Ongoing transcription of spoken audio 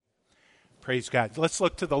Praise God. Let's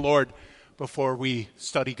look to the Lord before we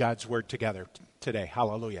study God's word together today.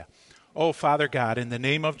 Hallelujah. Oh, Father God, in the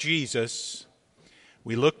name of Jesus,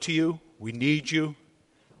 we look to you. We need you.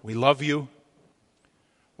 We love you.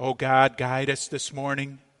 Oh, God, guide us this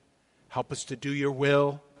morning. Help us to do your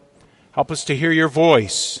will. Help us to hear your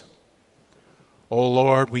voice. Oh,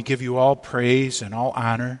 Lord, we give you all praise and all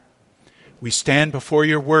honor. We stand before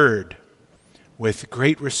your word with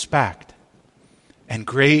great respect and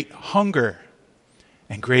great hunger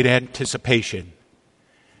and great anticipation.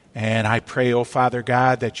 And I pray, oh Father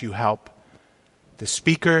God, that you help the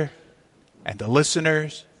speaker and the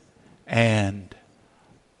listeners and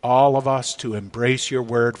all of us to embrace your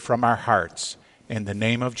word from our hearts. In the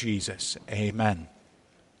name of Jesus, amen.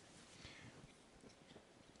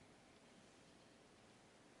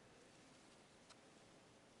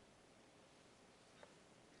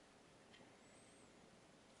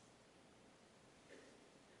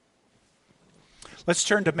 Let's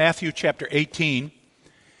turn to Matthew chapter 18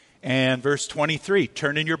 and verse 23.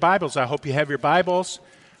 Turn in your Bibles. I hope you have your Bibles.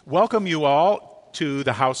 Welcome you all to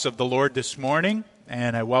the house of the Lord this morning.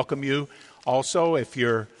 And I welcome you also if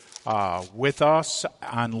you're with us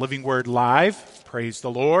on Living Word Live. Praise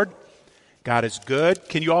the Lord. God is good.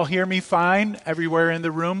 Can you all hear me fine everywhere in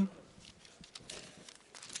the room?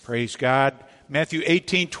 Praise God. Matthew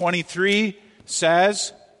 18:23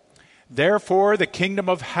 says, "Therefore the kingdom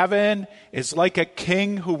of heaven is like a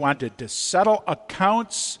king who wanted to settle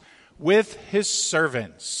accounts with his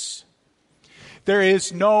servants." There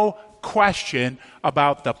is no question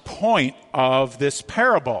about the point of this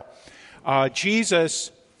parable.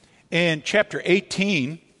 Jesus in chapter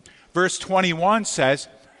 18, verse 21 says,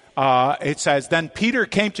 "Then Peter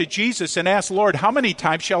came to Jesus and asked, 'Lord, how many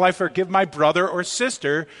times shall I forgive my brother or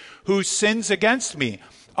sister who sins against me?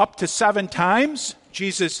 Up to 7 times?'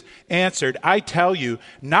 Jesus answered, 'I tell you,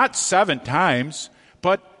 not 7 times,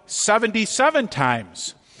 but 77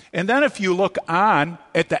 times. And then if you look on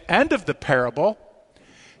at the end of the parable,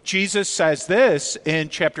 Jesus says this in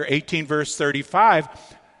chapter 18, verse 35,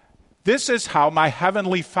 "This is how my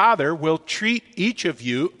heavenly Father will treat each of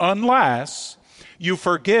you unless you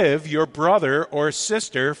forgive your brother or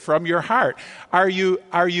sister from your heart." Are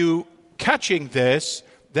you catching this,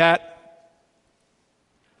 that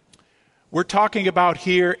we're talking about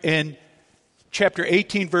here in chapter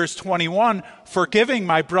 18, verse 21, forgiving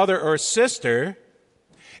my brother or sister.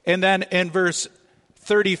 And then in verse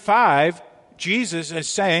 35, Jesus is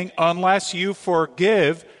saying, unless you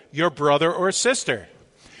forgive your brother or sister.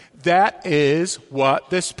 That is what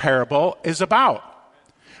this parable is about.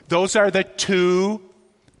 Those are the 2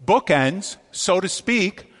 bookends, so to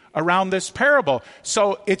speak, around this parable.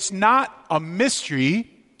 So it's not a mystery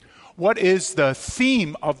what is the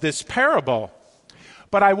theme of this parable.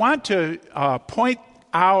 But I want to point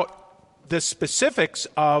out the specifics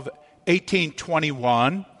of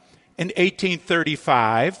 1821 and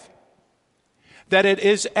 1835, that it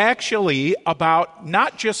is actually about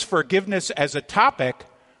not just forgiveness as a topic,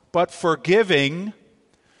 but forgiving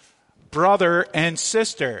brother and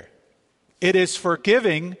sister. It is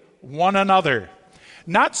forgiving one another,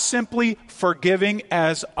 not simply forgiving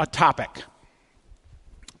as a topic.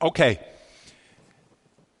 Okay,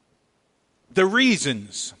 the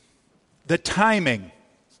reasons, the timing,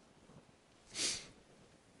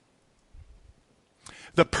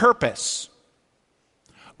 the purpose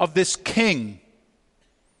of this king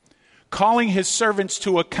calling his servants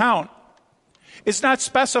to account is not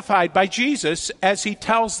specified by Jesus as he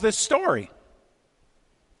tells this story.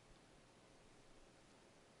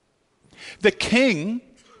 The king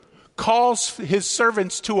calls his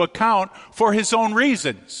servants to account for his own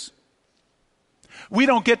reasons. We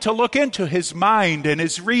don't get to look into his mind and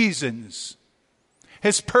his reasons,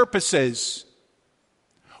 his purposes,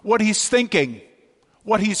 what he's thinking,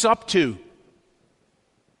 what he's up to.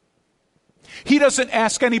 He doesn't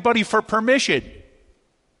ask anybody for permission.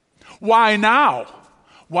 Why now?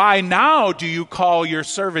 Why now do you call your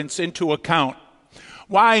servants into account?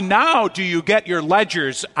 Why now do you get your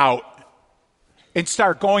ledgers out and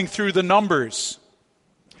start going through the numbers?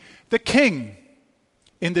 The king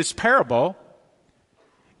in this parable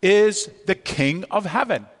is the King of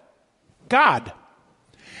heaven, God.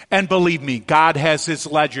 And believe me, God has his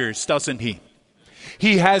ledgers, doesn't he?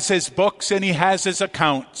 He has his books and he has his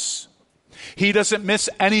accounts. He doesn't miss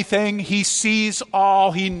anything. He sees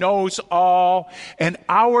all. He knows all. And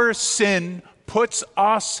our sin puts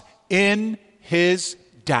us in his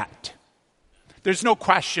debt. There's no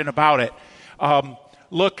question about it.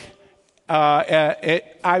 Look,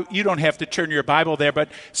 you don't have to turn your Bible there, but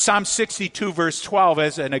Psalm 62 verse 12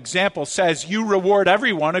 as an example says, you reward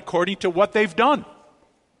everyone according to what they've done.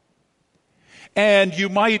 And you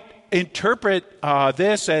might interpret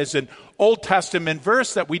this as an Old Testament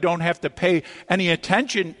verse that we don't have to pay any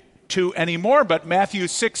attention to anymore. But Matthew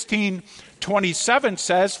 16:27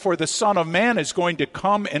 says, "For the Son of Man is going to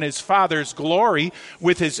come in his Father's glory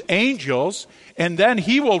with his angels, and then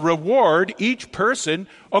he will reward each person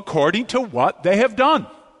according to what they have done."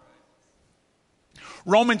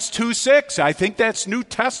 Romans 2:6, I think that's New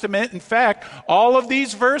Testament. In fact, all of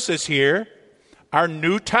these verses here are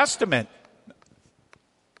New Testament.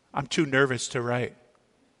 I'm too nervous to write.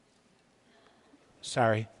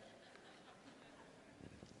 Sorry.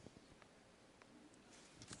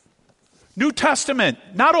 New Testament,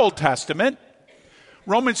 not Old Testament.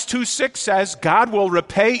 Romans 2:6 says, God will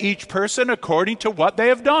repay each person according to what they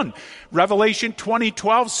have done. Revelation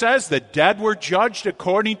 20:12 says, the dead were judged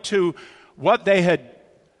according to what they had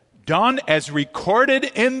done as recorded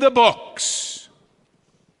in the books.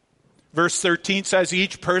 Verse 13 says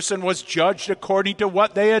each person was judged according to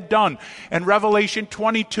what they had done. And Revelation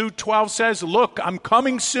 22:12 says, look, I'm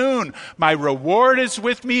coming soon. My reward is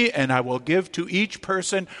with me, and I will give to each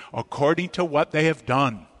person according to what they have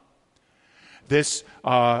done. This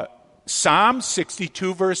Psalm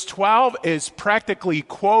 62 verse 12 is practically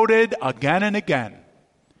quoted again and again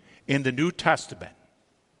in the New Testament.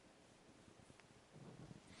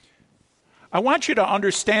 I want you to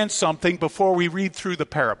understand something before we read through the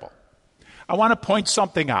parable. I want to point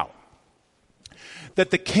something out. That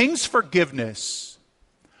the king's forgiveness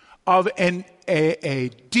of a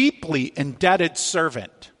deeply indebted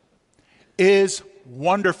servant is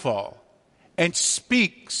wonderful and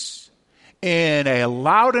speaks in a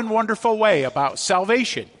loud and wonderful way about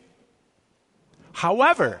salvation.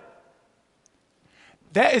 However,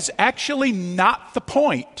 that is actually not the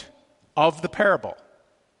point of the parable.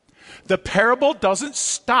 The parable doesn't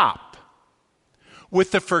stop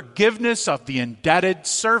with the forgiveness of the indebted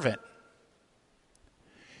servant.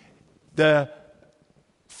 The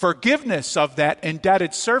forgiveness of that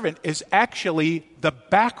indebted servant is actually the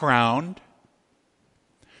background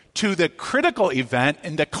to the critical event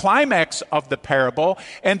and the climax of the parable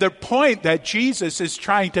and the point that Jesus is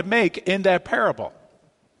trying to make in that parable.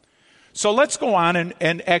 So let's go on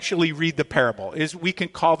and actually read the parable. We can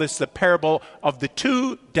call this the parable of the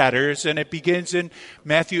two debtors, and it begins in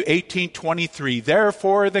Matthew 18:23.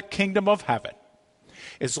 Therefore, the kingdom of heaven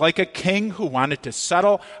is like a king who wanted to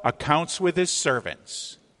settle accounts with his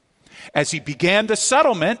servants. As he began the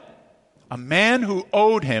settlement, a man who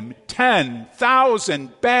owed him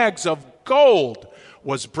 10,000 bags of gold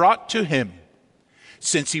was brought to him.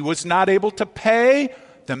 Since he was not able to pay,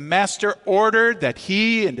 the master ordered that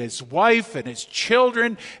he and his wife and his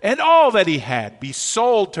children and all that he had be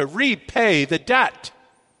sold to repay the debt.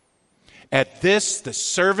 At this, the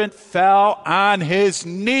servant fell on his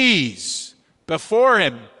knees before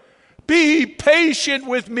him. Be patient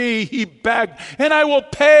with me, he begged, and I will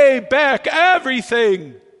pay back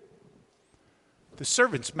everything. The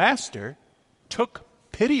servant's master took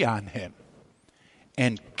pity on him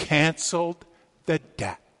and canceled the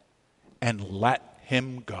debt and let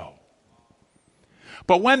him go.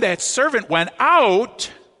 But when that servant went out,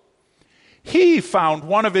 he found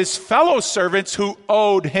one of his fellow servants who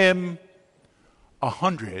owed him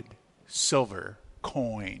 100 silver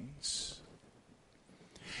coins.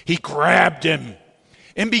 He grabbed him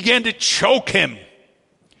and began to choke him.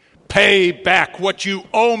 Pay back what you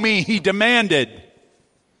owe me, he demanded.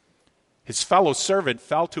 His fellow servant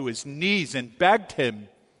fell to his knees and begged him,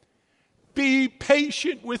 be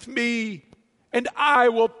patient with me, and I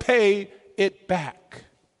will pay it back.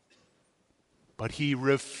 But he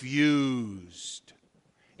refused.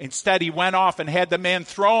 Instead, he went off and had the man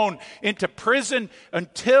thrown into prison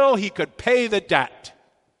until he could pay the debt.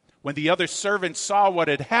 When the other servants saw what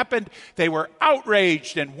had happened, they were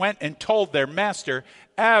outraged and went and told their master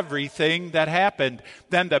everything that happened.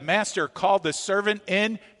 Then the master called the servant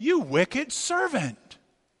in. You wicked servant,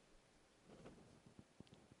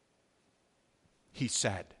 he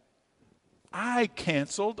said. I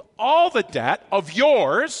canceled all the debt of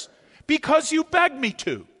yours because you begged me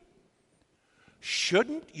to.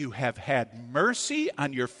 Shouldn't you have had mercy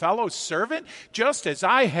on your fellow servant just as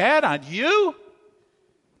I had on you?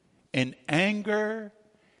 In anger,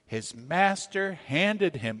 his master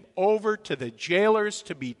handed him over to the jailers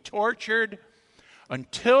to be tortured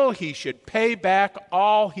until he should pay back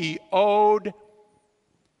all he owed.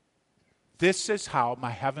 This is how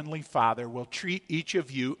my heavenly Father will treat each of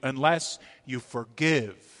you unless you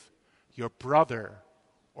forgive your brother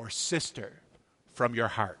or sister from your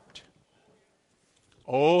heart.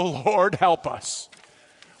 Oh, Lord, help us.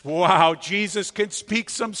 Wow, Jesus can speak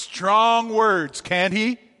some strong words, can't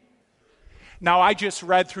he? Now, I just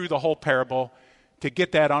read through the whole parable to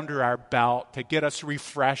get that under our belt, to get us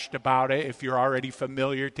refreshed about it if you're already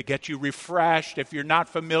familiar, to get you refreshed if you're not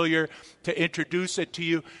familiar, to introduce it to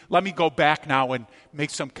you. Let me go back now and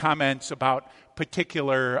make some comments about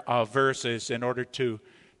particular verses in order to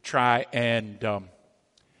try and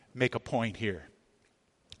make a point here.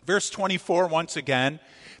 Verse 24, once again,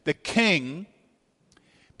 the king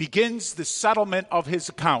begins the settlement of his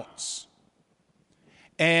accounts.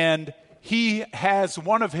 And he has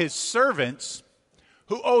one of his servants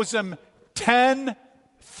who owes him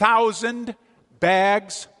 10,000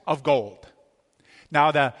 bags of gold.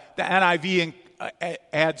 Now, the NIV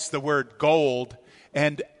adds the word gold,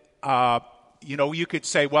 and you could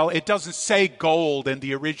say, well, it doesn't say gold in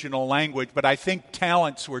the original language, but I think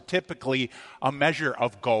talents were typically a measure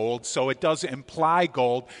of gold, so it does imply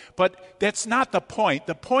gold. But that's not the point.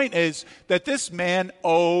 The point is that this man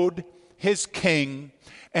owed his king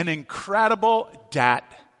an incredible debt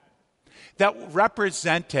that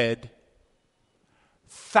represented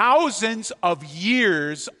thousands of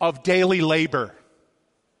years of daily labor.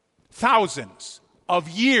 Thousands of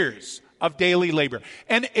years of daily labor.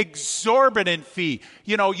 An exorbitant fee.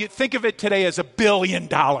 You think of it today as $1 billion.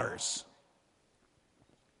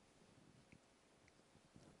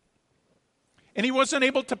 And he wasn't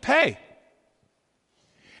able to pay.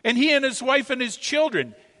 And he and his wife and his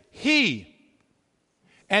children, he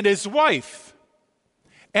and his wife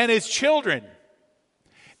and his children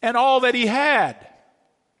and all that he had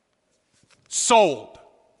sold.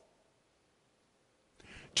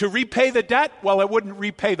 To repay the debt, well, it wouldn't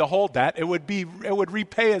repay the whole debt. It would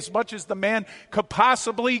repay as much as the man could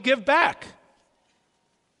possibly give back.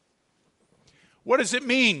 What does it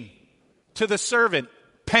mean to the servant?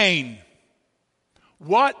 Pain.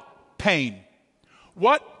 What pain?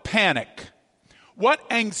 What panic? What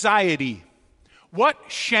anxiety? What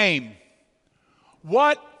shame?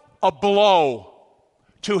 What a blow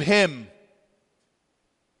to him.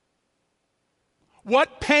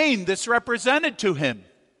 What pain this represented to him.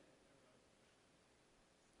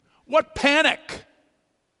 What panic.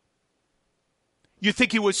 You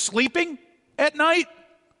think he was sleeping at night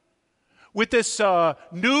with this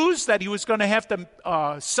news that he was going to have to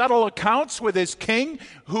settle accounts with his king,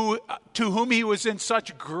 to whom he was in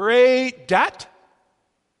such great debt?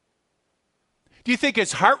 Do you think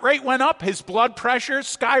his heart rate went up? His blood pressure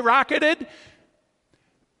skyrocketed?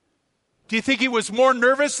 Do you think he was more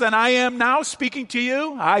nervous than I am now speaking to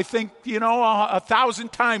you? I think,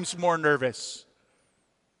 1,000 times more nervous.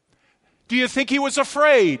 Do you think he was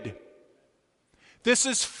afraid? This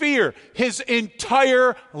is fear. His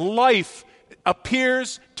entire life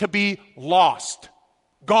appears to be lost,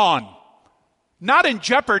 gone. Not in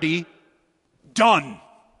jeopardy, done.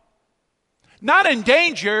 Not in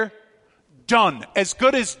danger, done. As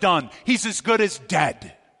good as done. He's as good as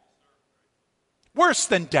dead. Worse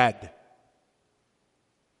than dead.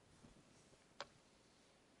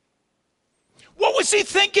 What was he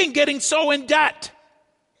thinking getting so in debt?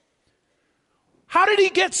 How did he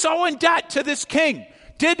get so in debt to this king?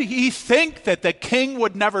 Did he think that the king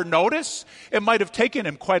would never notice? It might have taken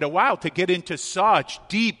him quite a while to get into such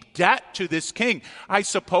deep debt to this king. I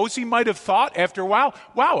suppose he might have thought after a while,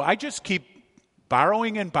 wow, I just keep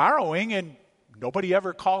borrowing and nobody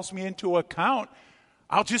ever calls me into account.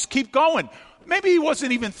 I'll just keep going. Maybe he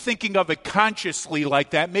wasn't even thinking of it consciously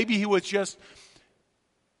like that. Maybe he was just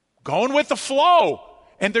going with the flow.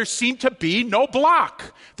 And there seemed to be no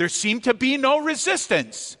block. There seemed to be no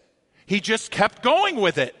resistance. He just kept going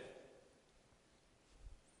with it.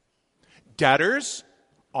 Debtors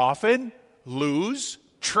often lose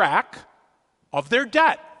track of their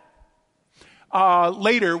debt.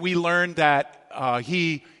 Later, we learned that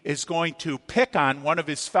he is going to pick on one of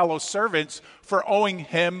his fellow servants for owing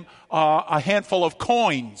him a handful of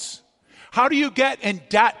coins. How do you get in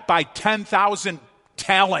debt by 10,000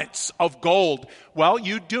 talents of gold? Well,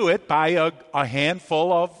 you do it by a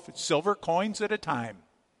handful of silver coins at a time.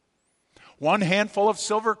 One handful of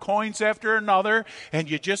silver coins after another, and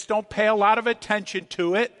you just don't pay a lot of attention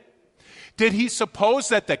to it. Did he suppose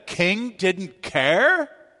that the king didn't care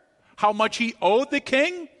how much he owed the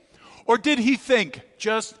king? Or did he think,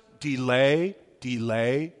 just delay,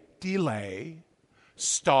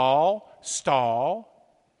 stall,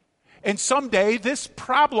 and someday this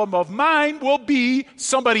problem of mine will be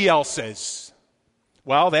somebody else's?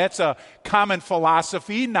 Well, that's a common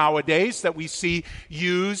philosophy nowadays that we see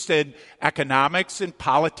used in economics and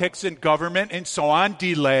politics and government and so on.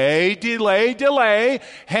 Delay.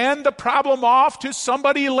 Hand the problem off to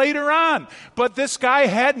somebody later on. But this guy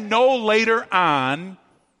had no later on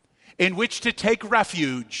in which to take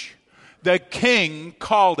refuge. the king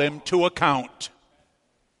called him to account.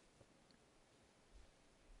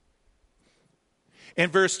 In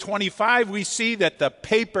verse 25, we see that the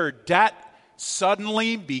paper debt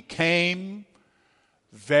suddenly became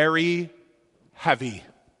very heavy.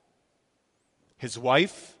 His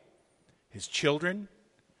wife, his children,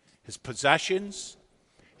 his possessions,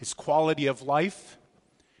 his quality of life,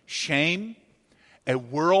 shame, a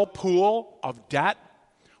whirlpool of debt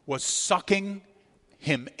was sucking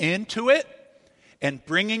him into it and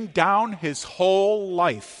bringing down his whole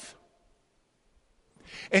life.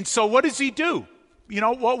 And so what does he do? You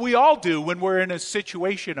know, what we all do when we're in a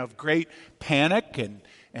situation of great panic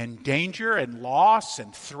and danger and loss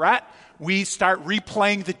and threat, we start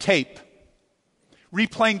replaying the tape,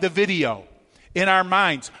 replaying the video in our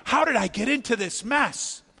minds. How did I get into this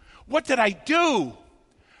mess? What did I do?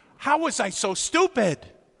 How was I so stupid?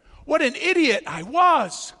 What an idiot I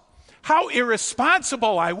was. How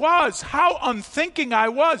irresponsible I was. How unthinking I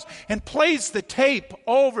was. And plays the tape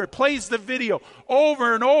over, plays the video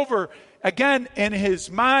over and over again in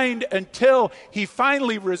his mind until he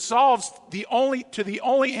finally resolves the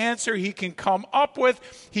only answer he can come up with.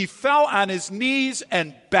 He fell on his knees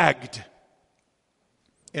and begged.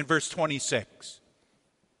 In verse 26.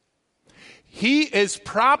 He is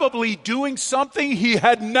probably doing something he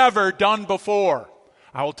had never done before.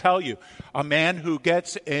 I will tell you, a man who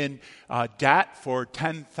gets in debt for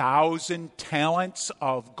 10,000 talents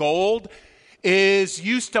of gold is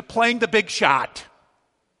used to playing the big shot,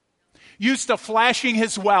 used to flashing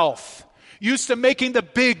his wealth, used to making the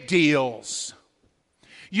big deals,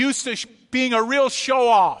 used to being a real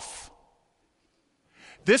show-off.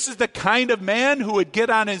 This is the kind of man who would get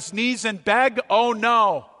on his knees and beg. Oh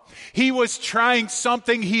no, he was trying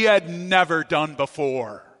something he had never done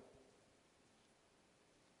before.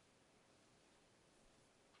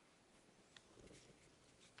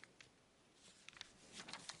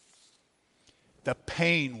 The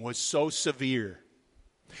pain was so severe.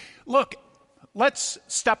 Look, let's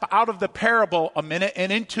step out of the parable a minute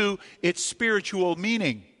and into its spiritual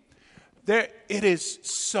meaning. It is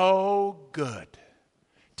so good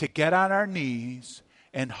to get on our knees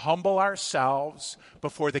and humble ourselves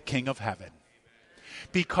before the King of Heaven,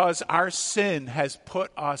 because our sin has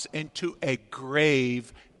put us into a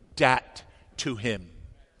grave debt to him.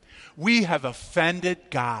 We have offended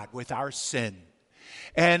God with our sin,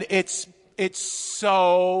 and it's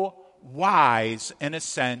so wise, in a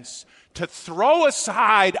sense, to throw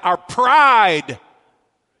aside our pride,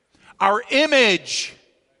 our image,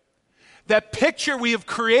 that picture we have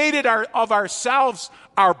created of ourselves,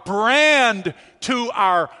 our brand to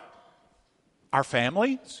our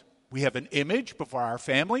families. We have an image before our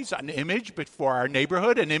families, an image before our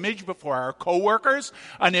neighborhood, an image before our coworkers,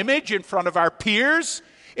 an image in front of our peers.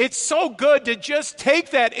 It's so good to just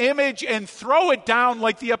take that image and throw it down,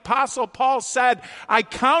 like the Apostle Paul said, I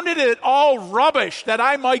counted it all rubbish that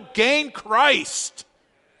I might gain Christ.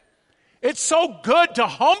 It's so good to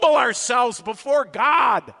humble ourselves before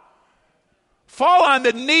God. Fall on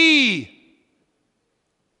the knee.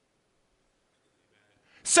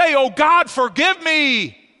 Say, oh God, forgive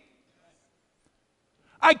me.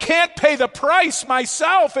 I can't pay the price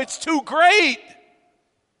myself. It's too great.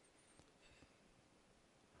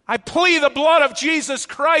 I plead the blood of Jesus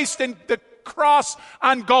Christ and the cross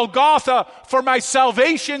on Golgotha for my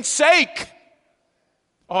salvation's sake.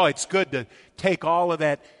 Oh, it's good to take all of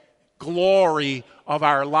that glory of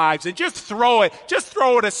our lives and just throw it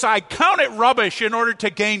aside. Count it rubbish in order to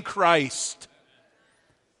gain Christ.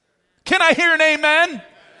 Can I hear an amen?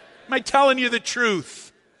 Am I telling you the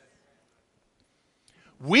truth?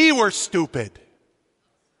 We were stupid.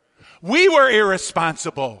 We were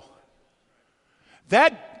irresponsible.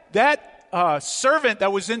 That servant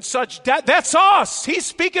that was in such debt, that's us. He's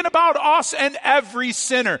speaking about us and every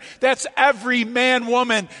sinner. That's every man,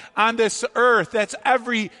 woman on this earth. That's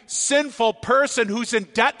every sinful person who's in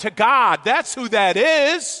debt to God. That's who that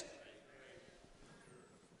is.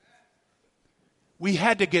 We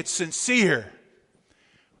had to get sincere.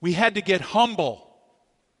 We had to get humble.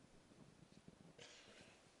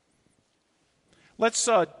 Let's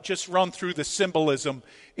just run through the symbolism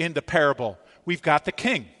in the parable. We've got the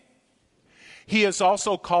king. He is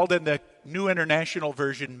also called in the New International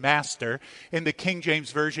Version Master. In the King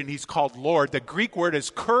James Version, he's called Lord. The Greek word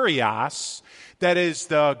is kurios. That is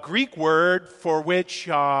the Greek word for which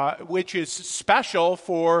is special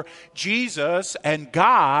for Jesus and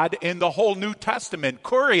God in the whole New Testament.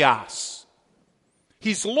 Kurios.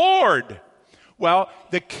 He's Lord. Well,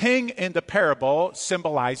 the king in the parable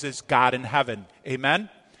symbolizes God in heaven. Amen?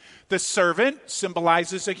 The servant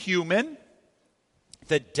symbolizes a human.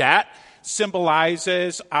 The debt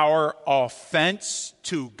symbolizes our offense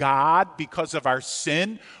to God because of our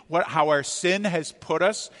sin, how our sin has put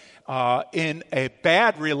us in a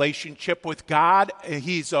bad relationship with God.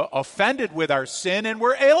 He's offended with our sin, and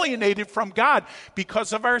we're alienated from God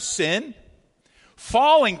because of our sin.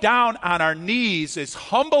 Falling down on our knees is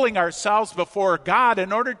humbling ourselves before God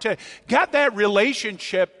in order to get that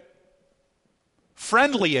relationship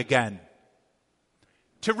friendly again,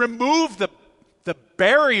 to remove the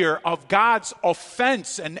barrier of God's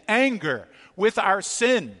offense and anger with our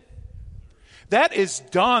sin. That is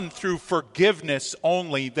done through forgiveness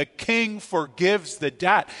only. The King forgives the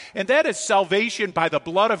debt, and that is salvation by the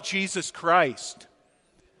blood of Jesus Christ.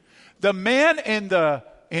 The man in the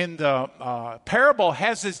parable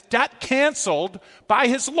has his debt canceled by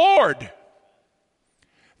his Lord.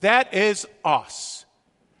 That is us,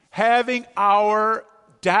 having our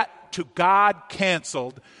debt to God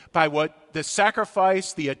canceled by what the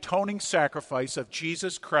sacrifice, the atoning sacrifice of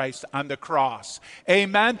Jesus Christ on the cross.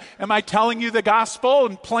 Amen? Am I telling you the gospel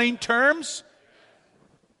in plain terms?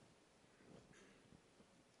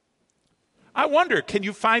 I wonder, can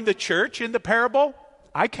you find the church in the parable?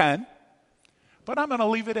 I can. But I'm going to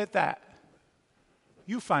leave it at that.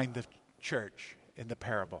 You find the church in the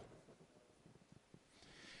parable.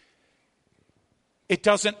 It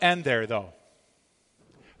doesn't end there, though.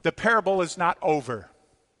 The parable is not over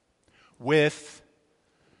with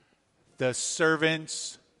the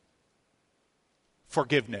servant's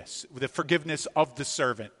forgiveness, the forgiveness of the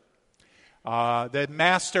servant. The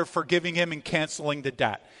master forgiving him and canceling the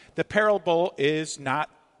debt. The parable is not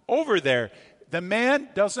over there. The man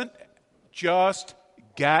doesn't just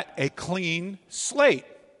get a clean slate.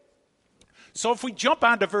 So if we jump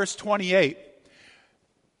on to verse 28,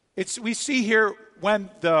 we see here when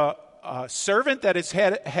the servant that has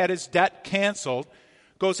had his debt canceled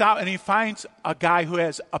goes out and he finds a guy who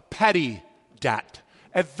has a petty debt,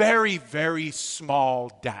 a very, very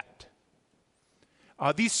small debt.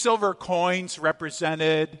 These silver coins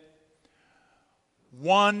represented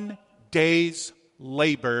 1 day's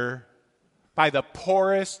labor by the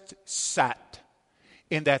poorest set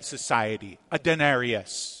in that society, a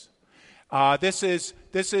denarius. This is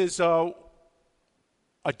a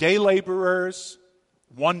day laborer's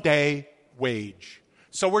 1 day wage.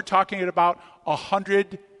 So we're talking about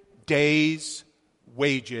 100 days'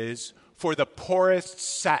 wages for the poorest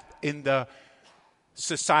set in the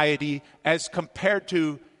society, as compared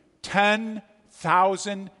to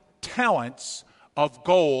 10,000 talents of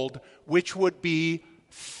gold, which would be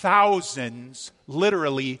thousands,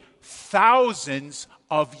 literally thousands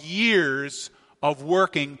of years of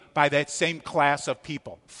working by that same class of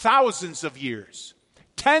people. Thousands of years.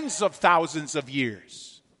 Tens of thousands of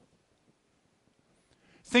years.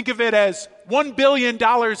 Think of it as $1 billion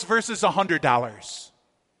versus $100.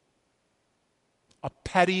 A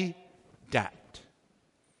petty debt.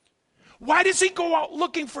 Why does he go out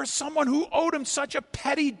looking for someone who owed him such a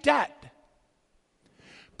petty debt?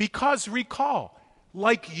 Because recall,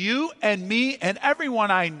 like you and me and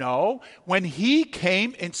everyone I know, when he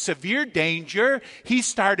came in severe danger, he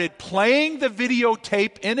started playing the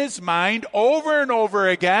videotape in his mind over and over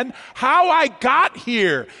again. How I got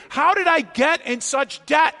here. How did I get in such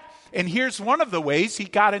debt? And here's one of the ways he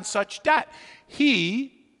got in such debt.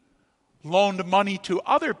 He loaned money to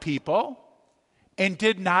other people and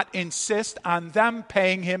did not insist on them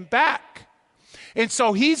paying him back. And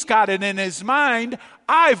so he's got it in his mind,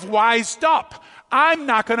 I've wised up. I'm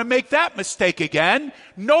not going to make that mistake again.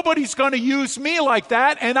 Nobody's going to use me like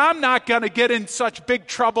that, and I'm not going to get in such big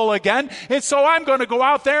trouble again. And so I'm going to go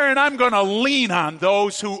out there and I'm going to lean on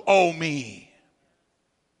those who owe me.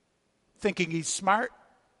 Thinking he's smart?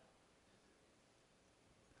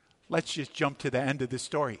 Let's just jump to the end of the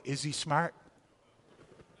story. Is he smart?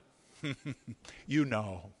 You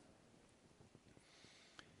know.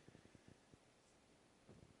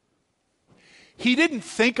 He didn't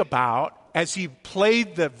think about, as he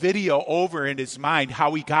played the video over in his mind,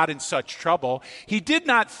 how he got in such trouble. He did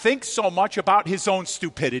not think so much about his own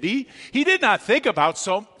stupidity. He did not think about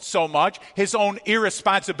so much his own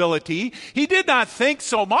irresponsibility. He did not think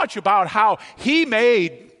so much about how he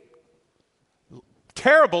made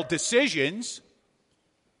terrible decisions.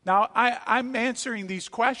 Now, I'm answering these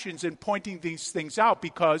questions and pointing these things out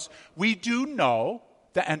because we do know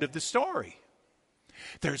the end of the story.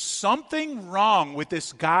 There's something wrong with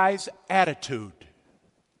this guy's attitude.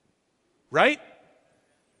 Right?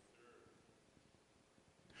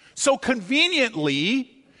 So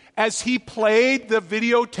conveniently, as he played the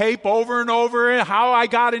videotape over and over and how I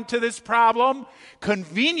got into this problem,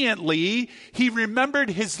 conveniently, he remembered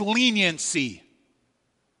his leniency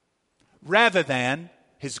rather than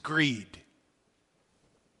his greed,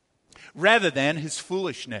 rather than his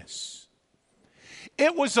foolishness.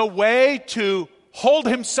 It was a way to hold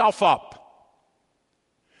himself up,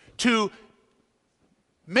 to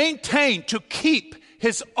maintain, to keep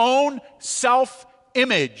his own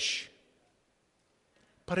self-image.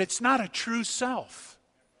 But it's not a true self.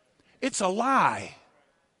 It's a lie.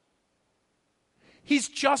 He's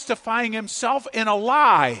justifying himself in a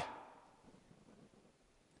lie.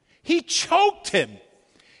 He choked him.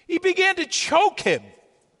 He began to choke him.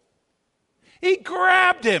 He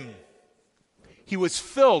grabbed him. He was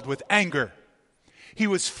filled with anger. He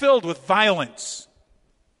was filled with violence.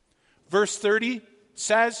 Verse 30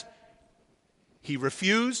 says, he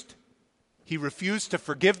refused to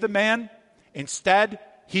forgive the man. Instead,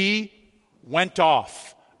 he went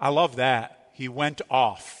off. I love that. He went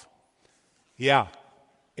off. Yeah,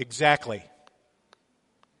 exactly.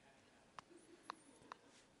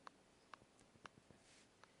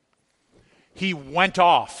 He went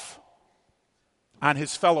off on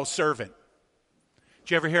his fellow servant.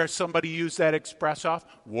 Did you ever hear somebody use that express off?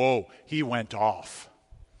 Whoa, he went off.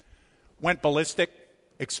 Went ballistic,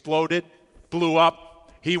 exploded, blew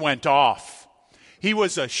up, he went off. He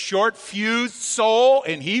was a short-fused soul,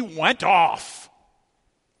 and he went off.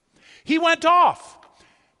 He went off.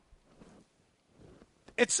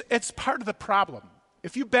 It's part of the problem.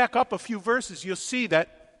 If you back up a few verses, you'll see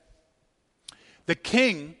that the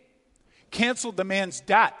king canceled the man's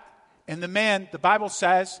debt, and the man, the Bible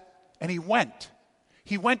says, and he went.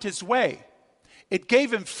 He went his way. It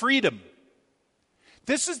gave him freedom.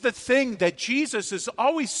 This is the thing that Jesus is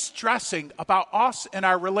always stressing about us and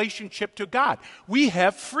our relationship to God. We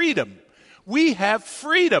have freedom. We have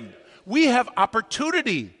freedom. We have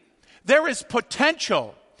opportunity. There is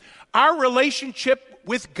potential. Our relationship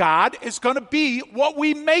with God is going to be what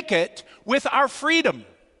we make it with our freedom.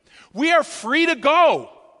 We are free to go.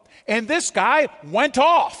 And this guy went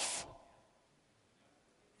off.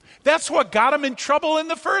 That's what got him in trouble in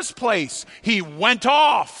the first place. He went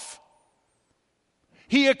off.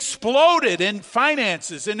 He exploded in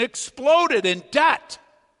finances and exploded in debt.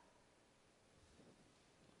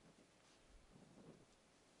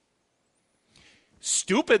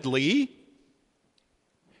 Stupidly,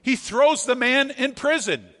 he throws the man in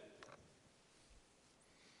prison.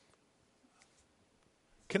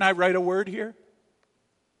 Can I write a word here?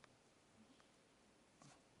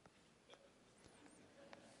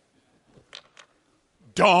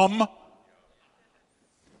 Dumb.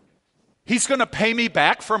 He's going to pay me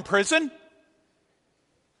back from prison?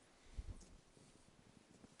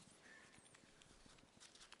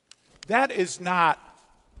 That is not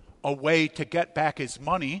a way to get back his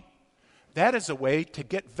money. That is a way to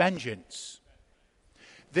get vengeance.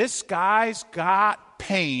 This guy's got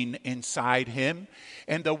pain inside him,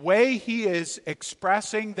 and the way he is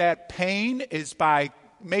expressing that pain is by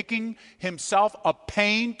making himself a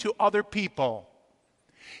pain to other people.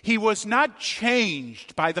 He was not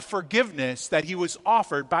changed by the forgiveness that he was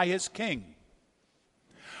offered by his king.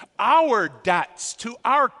 Our debts to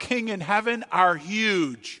our King in heaven are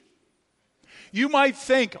huge. You might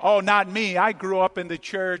think, oh, not me. I grew up in the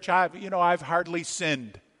church. I've hardly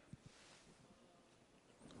sinned.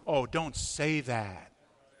 Oh, don't say that.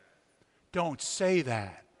 Don't say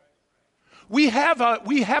that. We have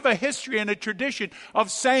a history and a tradition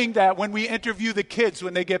of saying that when we interview the kids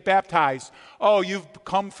when they get baptized. Oh, you've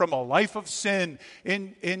come from a life of sin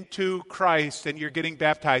into Christ and you're getting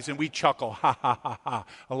baptized. And we chuckle, ha, ha, ha, ha,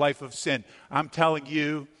 a life of sin. I'm telling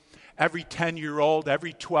you, every 10-year-old,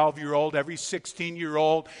 every 12-year-old, every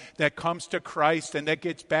 16-year-old that comes to Christ and that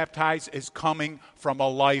gets baptized is coming from a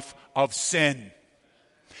life of sin.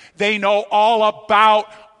 They know all about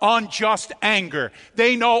unjust anger.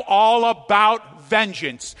 They know all about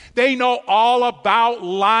vengeance. They know all about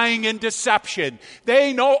lying and deception.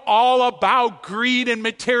 They know all about greed and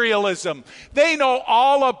materialism. They know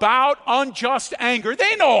all about unjust anger.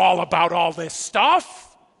 They know all about all this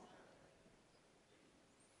stuff.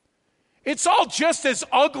 It's all just as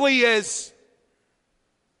ugly as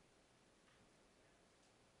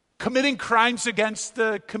committing crimes against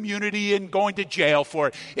the community and going to jail for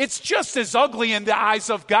it. It's just as ugly in the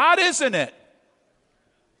eyes of God, isn't it?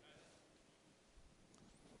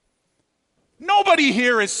 Nobody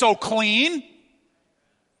here is so clean.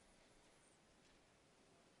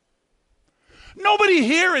 Nobody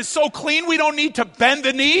here is so clean we don't need to bend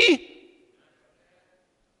the knee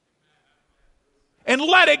and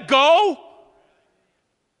let it go.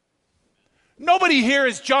 Nobody here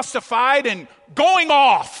is justified in going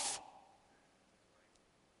off.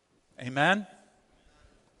 Amen?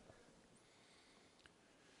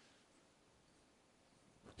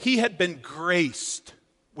 He had been graced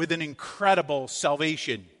with an incredible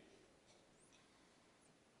salvation.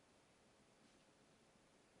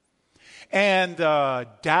 And the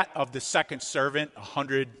debt of the second servant,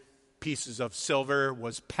 100 pieces of silver,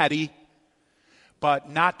 was petty, but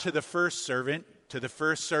not to the first servant. To the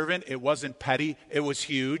first servant, it wasn't petty, it was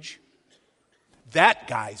huge. That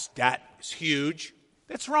guy's debt is huge.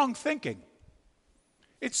 That's wrong thinking.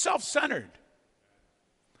 It's self-centered.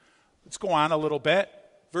 Let's go on a little bit.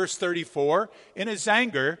 Verse 34, in his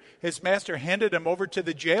anger, his master handed him over to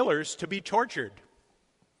the jailers to be tortured.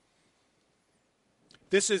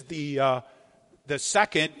 This is the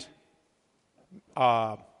second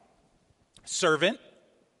servant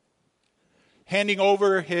handing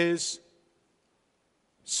over his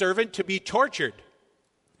servant to be tortured,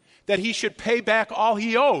 that he should pay back all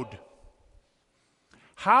he owed.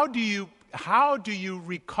 How do you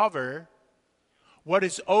recover what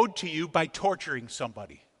is owed to you by torturing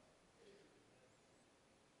somebody?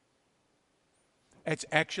 It's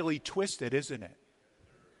actually twisted, isn't it?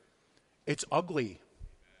 It's ugly.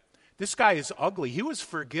 This guy is ugly. He was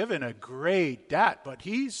forgiven a great debt, but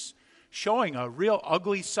he's showing a real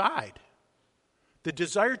ugly side. The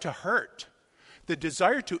desire to hurt, the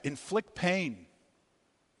desire to inflict pain.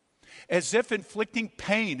 As if inflicting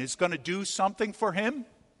pain is going to do something for him.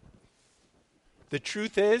 The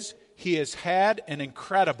truth is, he has had an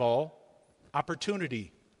incredible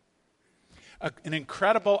opportunity. An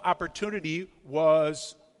incredible opportunity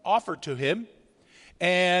was offered to him,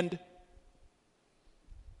 and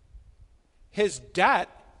his debt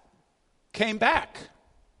came back.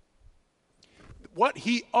 What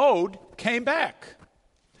he owed came back.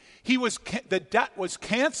 The debt was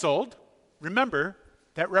canceled. Remember,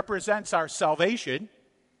 that represents our salvation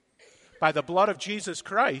by the blood of Jesus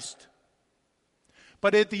Christ.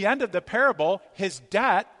 But at the end of the parable, his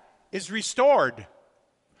debt is restored.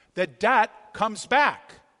 The debt comes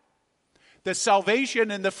back. The salvation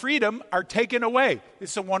and the freedom are taken away. This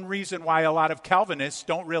is the one reason why a lot of Calvinists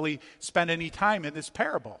don't really spend any time in this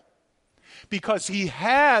parable. Because he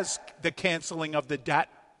has the canceling of the debt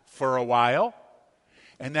for a while,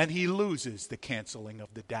 and then he loses the canceling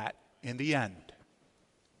of the debt in the end.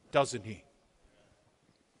 Doesn't he?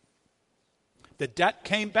 The debt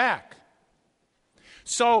came back.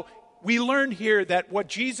 So we learn here that what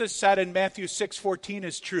Jesus said in Matthew 6:14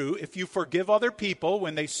 is true. If you forgive other people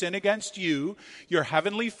when they sin against you, your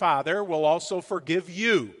heavenly Father will also forgive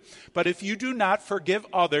you. But if you do not forgive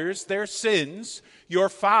others their sins, your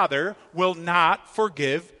Father will not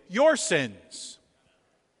forgive your sins.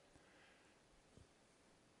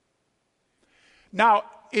 Now,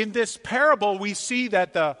 in this parable, we see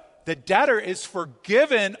that the debtor is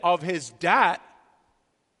forgiven of his debt,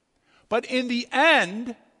 but in the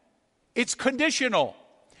end, it's conditional.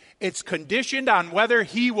 It's conditioned on whether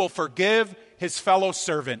he will forgive his fellow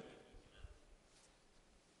servant.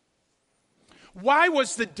 Why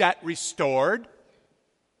was the debt restored?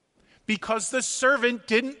 Because the servant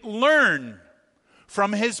didn't learn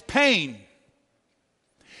from his pain.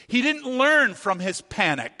 He didn't learn from his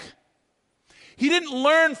panic. He didn't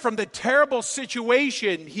learn from the terrible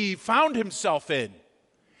situation he found himself in.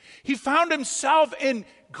 He found himself in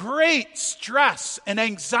great stress and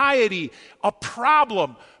anxiety, a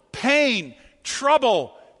problem, pain,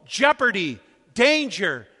 trouble, jeopardy,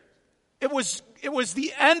 danger. It was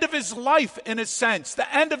the end of his life, in a sense,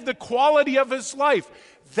 the end of the quality of his life.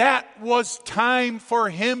 That was time for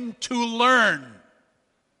him to learn.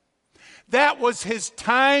 That was his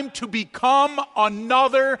time to become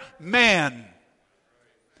another man.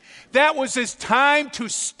 That was his time to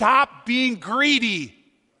stop being greedy.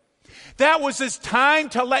 That was his time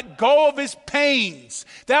to let go of his pains.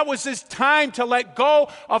 That was his time to let go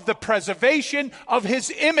of the preservation of his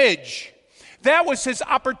image. That was his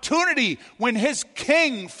opportunity when his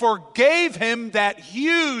king forgave him that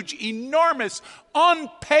huge, enormous,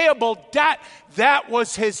 unpayable debt. That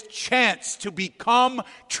was his chance to become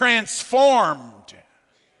transformed.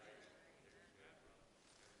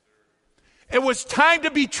 It was time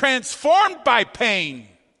to be transformed by pain,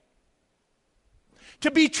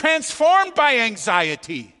 to be transformed by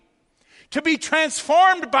anxiety, to be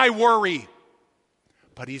transformed by worry.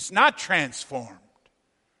 But he's not transformed.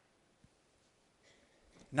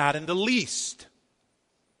 Not in the least.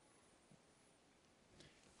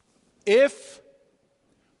 If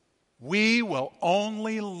we will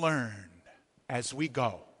only learn as we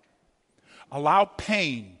go, allow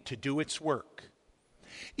pain to do its work,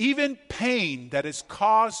 even pain that is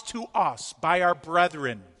caused to us by our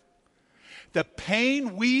brethren, the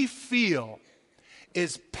pain we feel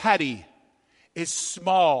is petty, is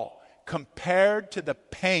small compared to the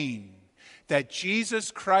pain that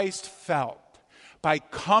Jesus Christ felt by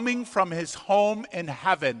coming from his home in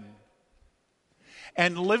heaven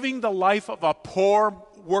and living the life of a poor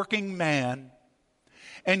working man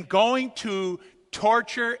and going to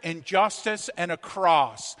torture, injustice, and a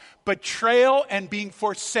cross, betrayal, and being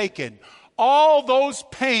forsaken. All those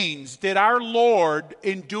pains did our Lord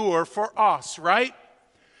endure for us, right?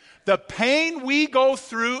 The pain we go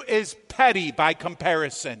through is petty by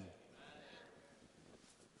comparison.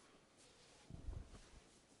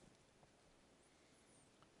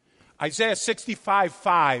 Isaiah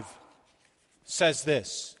 65:5 says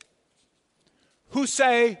this, who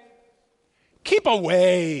say, keep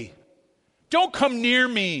away, don't come near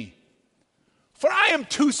me, for I am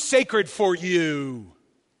too sacred for you.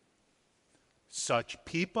 Such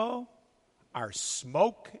people are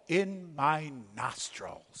smoke in my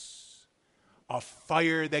nostrils, a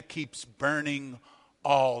fire that keeps burning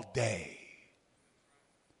all day.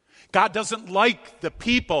 God doesn't like the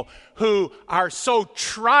people who are so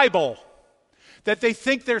tribal that they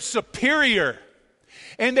think they're superior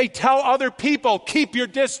and they tell other people, keep your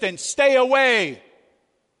distance, stay away.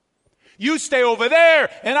 You stay over there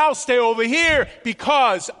and I'll stay over here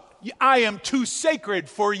because I am too sacred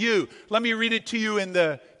for you. Let me read it to you in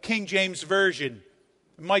the King James Version.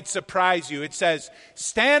 It might surprise you. It says,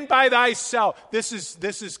 stand by thyself. This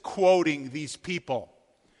is quoting these people.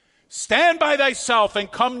 Stand by thyself and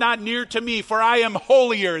come not near to me, for I am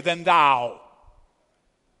holier than thou.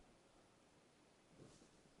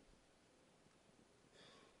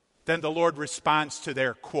 Then the Lord responds to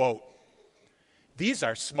their quote. These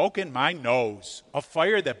are smoke in my nose, a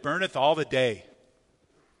fire that burneth all the day.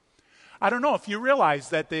 I don't know if you realize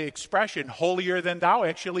that the expression holier than thou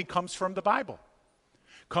actually comes from the Bible.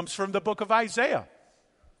 Comes from the book of Isaiah.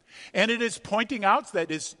 And it is pointing out that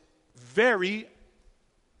it's very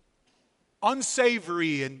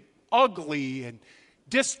unsavory and ugly and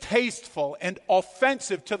distasteful and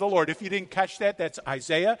offensive to the Lord. If you didn't catch that, that's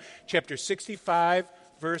Isaiah chapter 65,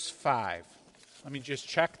 verse 5. Let me just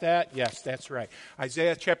check that. Yes, that's right.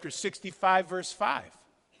 Isaiah chapter 65, verse 5.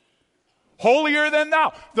 Holier than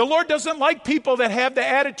thou. The Lord doesn't like people that have the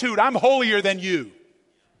attitude, I'm holier than you.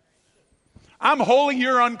 I'm holy,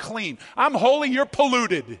 you're unclean. I'm holy, you're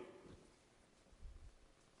polluted.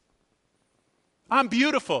 I'm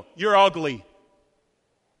beautiful, you're ugly.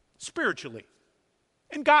 Spiritually.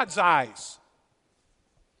 In God's eyes.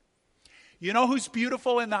 You know who's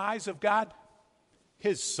beautiful in the eyes of God?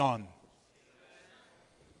 His Son.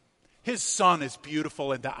 His Son is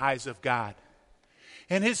beautiful in the eyes of God.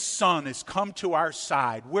 And His Son has come to our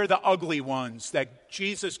side. We're the ugly ones that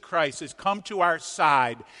Jesus Christ has come to our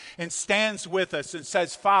side and stands with us and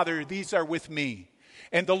says, Father, these are with me.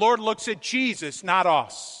 And the Lord looks at Jesus, not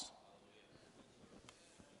us.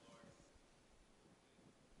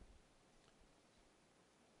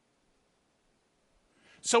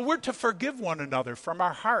 So we're to forgive one another from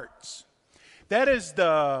our hearts. That is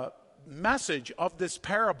the message of this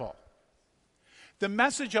parable. The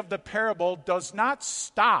message of the parable does not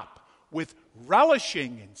stop with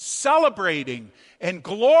relishing and celebrating and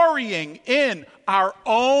glorying in our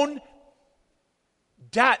own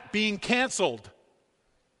debt being canceled.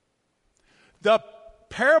 The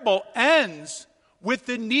parable ends with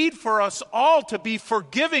the need for us all to be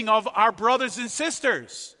forgiving of our brothers and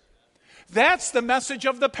sisters. That's the message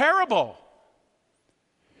of the parable.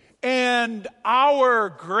 And our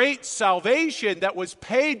great salvation that was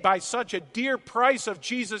paid by such a dear price of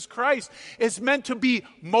Jesus Christ is meant to be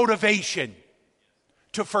motivation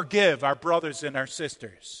to forgive our brothers and our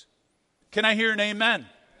sisters. Can I hear an amen?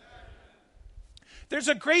 There's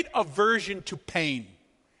a great aversion to pain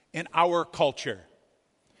in our culture.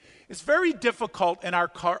 It's very difficult in our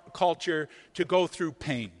culture to go through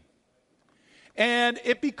pain. And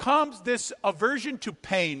it becomes, this aversion to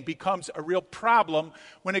pain becomes a real problem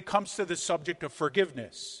when it comes to the subject of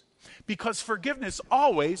forgiveness. Because forgiveness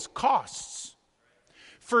always costs.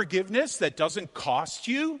 Forgiveness that doesn't cost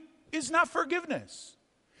you is not forgiveness.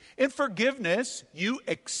 In forgiveness, you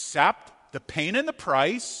accept the pain and the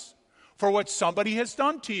price for what somebody has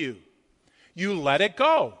done to you. You let it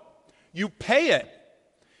go. You pay it.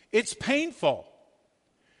 It's painful.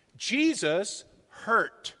 Jesus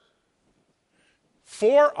hurt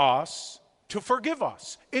for us to forgive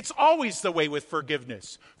us. It's always the way with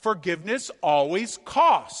forgiveness. Forgiveness always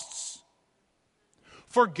costs.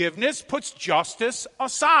 Forgiveness puts justice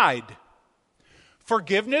aside.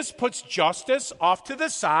 Forgiveness puts justice off to the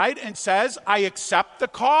side and says, I accept the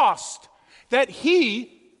cost that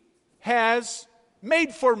He has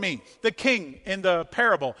made for me. The king in the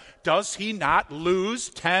parable, does he not lose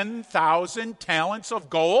 10,000 talents of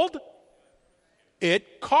gold?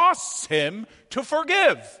 It costs him to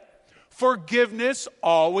forgive. Forgiveness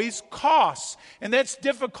always costs. And that's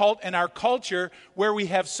difficult in our culture where we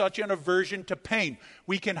have such an aversion to pain.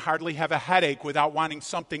 We can hardly have a headache without wanting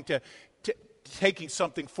something taking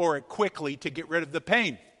something for it quickly to get rid of the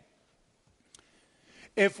pain.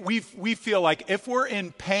 If we feel like if we're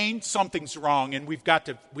in pain, something's wrong, and we've got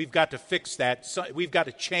to fix that. So we've got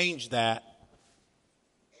to change that.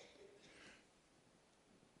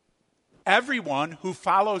 Everyone who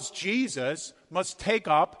follows Jesus must take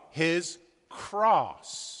up his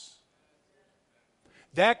cross.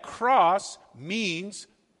 That cross means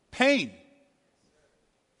pain.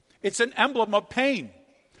 It's an emblem of pain.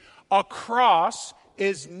 A cross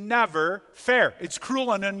is never fair. It's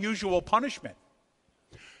cruel and unusual punishment.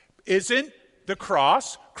 Isn't the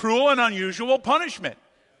cross cruel and unusual punishment?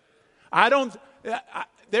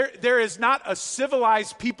 There is not a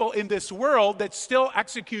civilized people in this world that still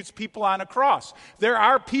executes people on a cross. There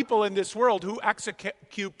are people in this world who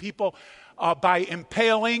execute people by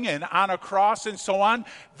impaling and on a cross and so on.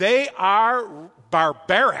 They are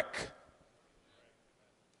barbaric.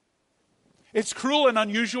 It's cruel and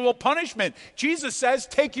unusual punishment. Jesus says,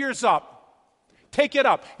 take yours up. Take it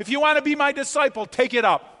up. If you want to be my disciple, take it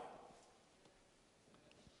up.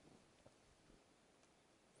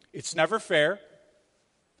 It's never fair.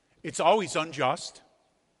 It's always unjust.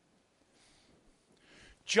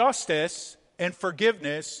 Justice and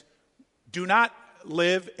forgiveness do not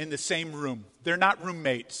live in the same room. They're not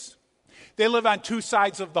roommates. They live on two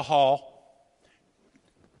sides of the hall,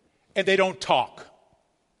 and they don't talk.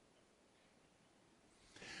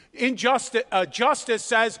 Justice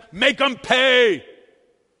says, make them pay.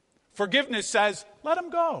 Forgiveness says, let them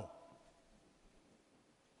go.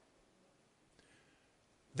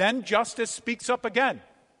 Then justice speaks up again.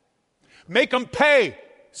 Make them pay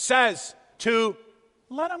says to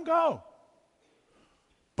let them go.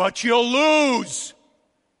 But you'll lose.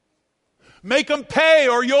 Make them pay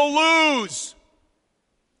or you'll lose.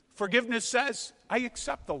 Forgiveness says, I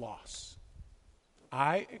accept the loss.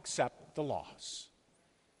 I accept the loss.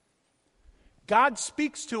 God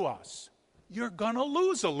speaks to us. You're going to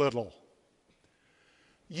lose a little.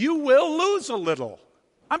 You will lose a little.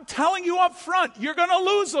 I'm telling you up front, you're going to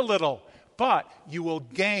lose a little, but you will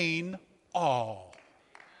gain all.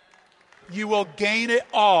 You will gain it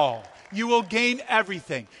all. You will gain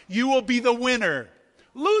everything. You will be the winner.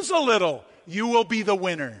 Lose a little, you will be the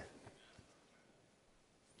winner.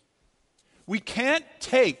 We can't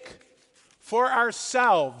take for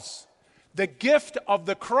ourselves the gift of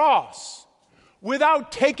the cross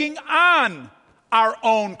without taking on our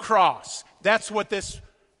own cross. That's what this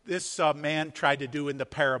man tried to do in the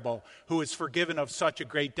parable, who is forgiven of such a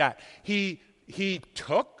great debt. He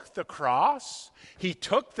took the cross, he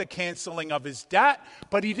took the canceling of his debt,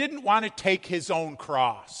 but he didn't want to take his own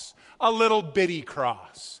cross, a little bitty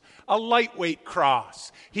cross, a lightweight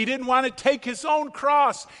cross. He didn't want to take his own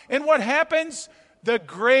cross. And what happens? The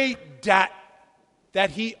great debt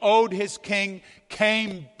that he owed his king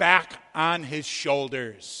came back on his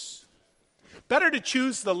shoulders. Better to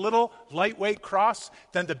choose the little lightweight cross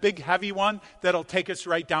than the big heavy one that'll take us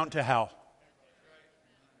right down to hell.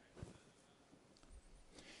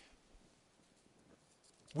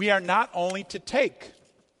 We are not only to take,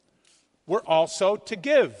 we're also to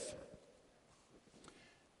give.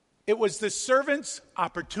 It was the servant's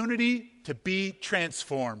opportunity to be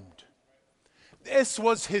transformed. This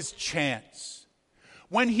was his chance.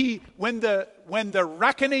 When the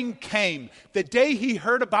reckoning came, the day he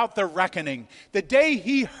heard about the reckoning, the day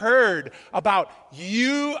he heard about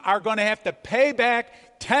you are going to have to pay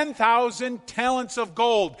back 10,000 talents of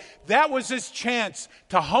gold, that was his chance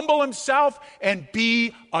to humble himself and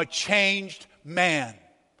be a changed man.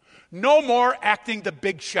 No more acting the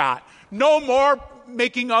big shot. No more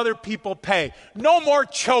making other people pay. No more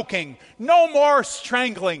choking. No more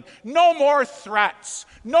strangling. No more threats.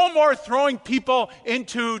 No more throwing people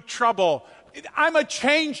into trouble. I'm a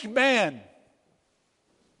changed man.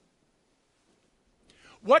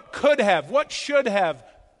 What should have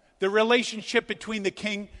the relationship between the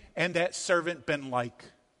king and that servant been like?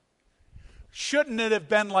 Shouldn't it have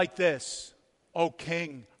been like this? "O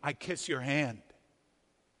king, I kiss your hand.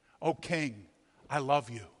 O king, I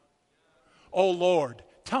love you. O Lord,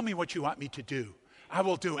 tell me what you want me to do. I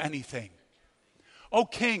will do anything. O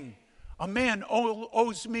king, a man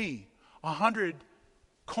owes me 100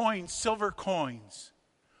 coins, silver coins.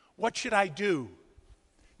 What should I do?"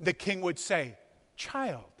 The king would say,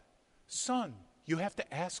 "Child, son, you have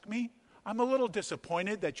to ask me? I'm a little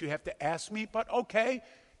disappointed that you have to ask me, but okay,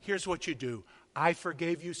 here's what you do. I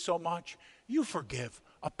forgave you so much. You forgive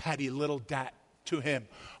a petty little debt. to him.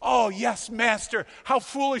 Oh, yes, Master, how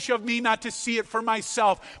foolish of me not to see it for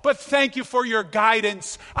myself. But thank you for your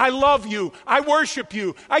guidance. I love you. I worship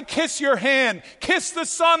you. I kiss your hand. Kiss the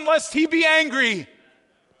Son, lest he be angry.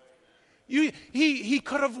 He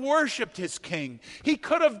could have worshiped his king. He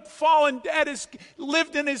could have fallen dead,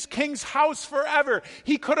 lived in his king's house forever.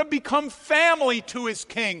 He could have become family to his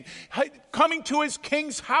king. Coming to his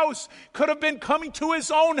king's house could have been coming to his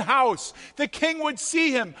own house. The king would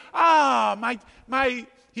see him.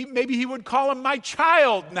 Maybe he would call him my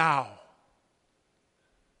child now.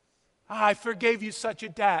 I forgave you such a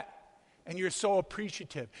debt. And you're so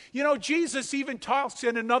appreciative. You know, Jesus even talks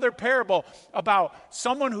in another parable about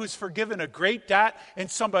someone who's forgiven a great debt and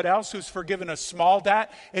somebody else who's forgiven a small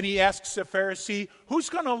debt. And he asks the Pharisee,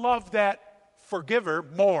 who's going to love that forgiver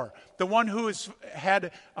more? The one who has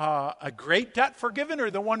had a great debt forgiven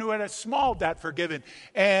or the one who had a small debt forgiven?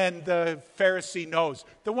 And the Pharisee knows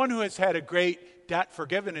the one who has had a great debt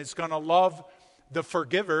forgiven is going to love the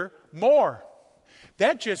forgiver more.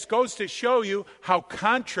 That just goes to show you how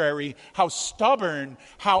contrary, how stubborn,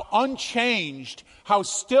 how unchanged, how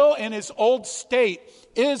still in his old state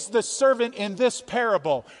is the servant in this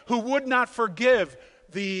parable who would not forgive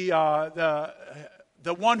the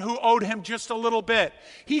one who owed him just a little bit.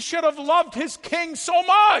 He should have loved his king so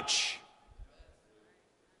much.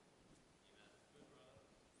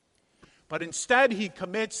 But instead he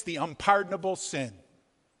commits the unpardonable sin,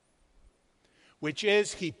 which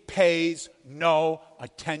is he pays no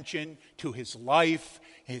attention to his life,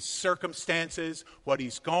 his circumstances, what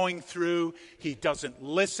he's going through. He doesn't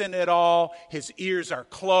listen at all. His ears are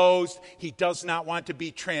closed. He does not want to be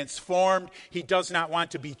transformed. He does not want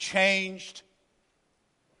to be changed.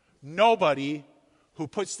 Nobody who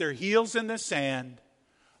puts their heels in the sand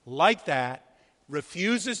like that,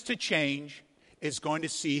 refuses to change, is going to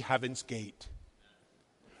see heaven's gate.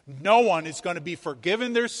 No one is going to be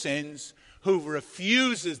forgiven their sins who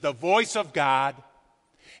refuses the voice of God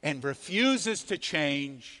and refuses to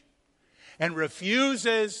change and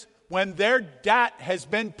refuses, when their debt has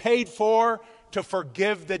been paid for, to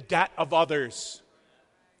forgive the debt of others.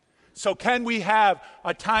 So can we have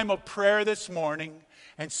a time of prayer this morning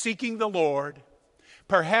and seeking the Lord?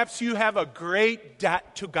 Perhaps you have a great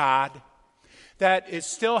debt to God that is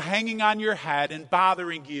still hanging on your head and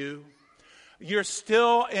bothering you. You're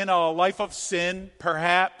still in a life of sin,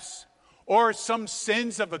 perhaps. Or some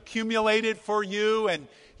sins have accumulated for you and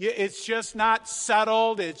it's just not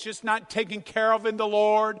settled. It's just not taken care of in the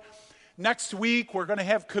Lord. Next week, we're going to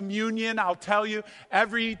have communion. I'll tell you,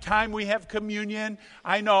 every time we have communion,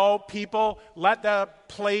 I know people let the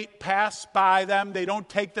plate pass by them. They don't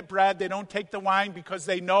take the bread. They don't take the wine because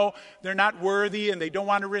they know they're not worthy and they don't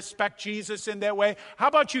want to respect Jesus in that way. How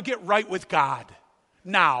about you get right with God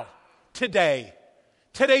now, today?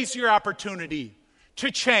 Today's your opportunity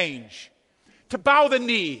to change, to bow the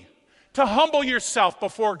knee, to humble yourself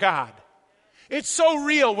before God. It's so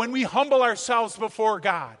real when we humble ourselves before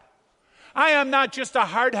God. I am not just a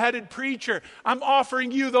hard-headed preacher. I'm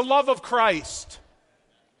offering you the love of Christ.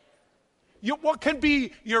 What can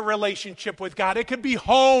be your relationship with God? It could be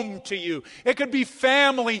home to you. It could be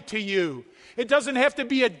family to you. It doesn't have to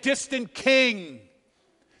be a distant king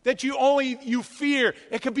that you fear.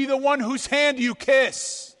 It could be the one whose hand you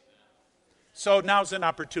kiss. So now's an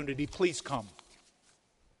opportunity. Please come.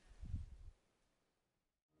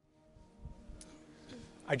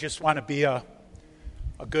 I just want to be a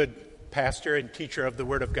good pastor and teacher of the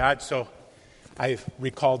Word of God, so I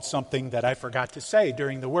recalled something that I forgot to say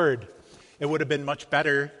during the Word. It would have been much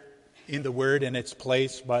better in the Word in its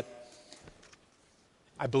place, but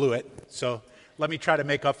I blew it. So let me try to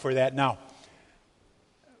make up for that now.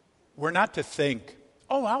 We're not to think,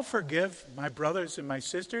 I'll forgive my brothers and my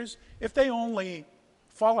sisters if they only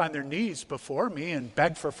fall on their knees before me and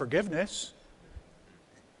beg for forgiveness.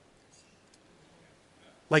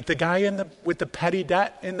 Like the guy with the petty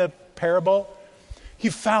debt in the parable, he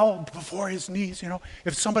fell before his knees.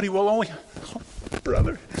 If somebody will only,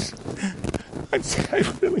 brother, I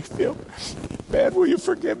really feel bad. Will you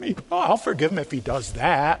forgive me? I'll forgive him if he does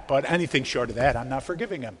that, but anything short of that, I'm not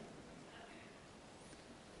forgiving him.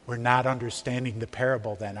 We're not understanding the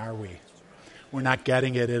parable then, are we? We're not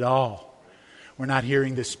getting it at all. We're not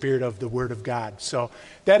hearing the spirit of the Word of God. So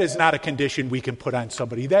that is not a condition we can put on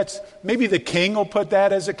somebody. Maybe the king will put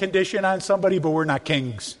that as a condition on somebody, but we're not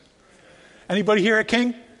kings. Anybody here a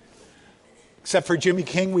king? Except for Jimmy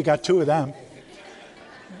King, we got two of them.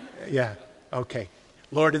 Yeah, okay.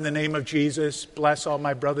 Lord, in the name of Jesus, bless all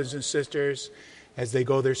my brothers and sisters as they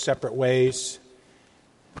go their separate ways.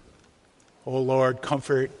 Oh Lord,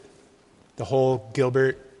 comfort the whole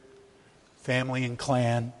Gilbert family and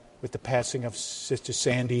clan. with the passing of Sister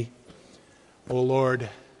Sandy. Oh Lord,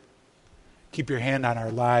 keep your hand on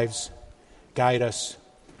our lives. Guide us.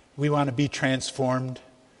 We want to be transformed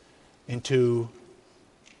into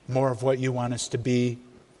more of what you want us to be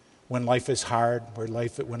when life is hard,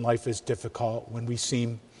 when life is difficult, when we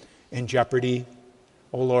seem in jeopardy.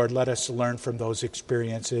 Oh Lord, let us learn from those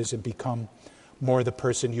experiences and become more the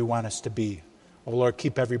person you want us to be. Oh Lord,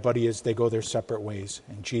 keep everybody as they go their separate ways.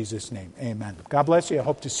 In Jesus' name, amen. God bless you. I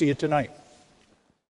hope to see you tonight.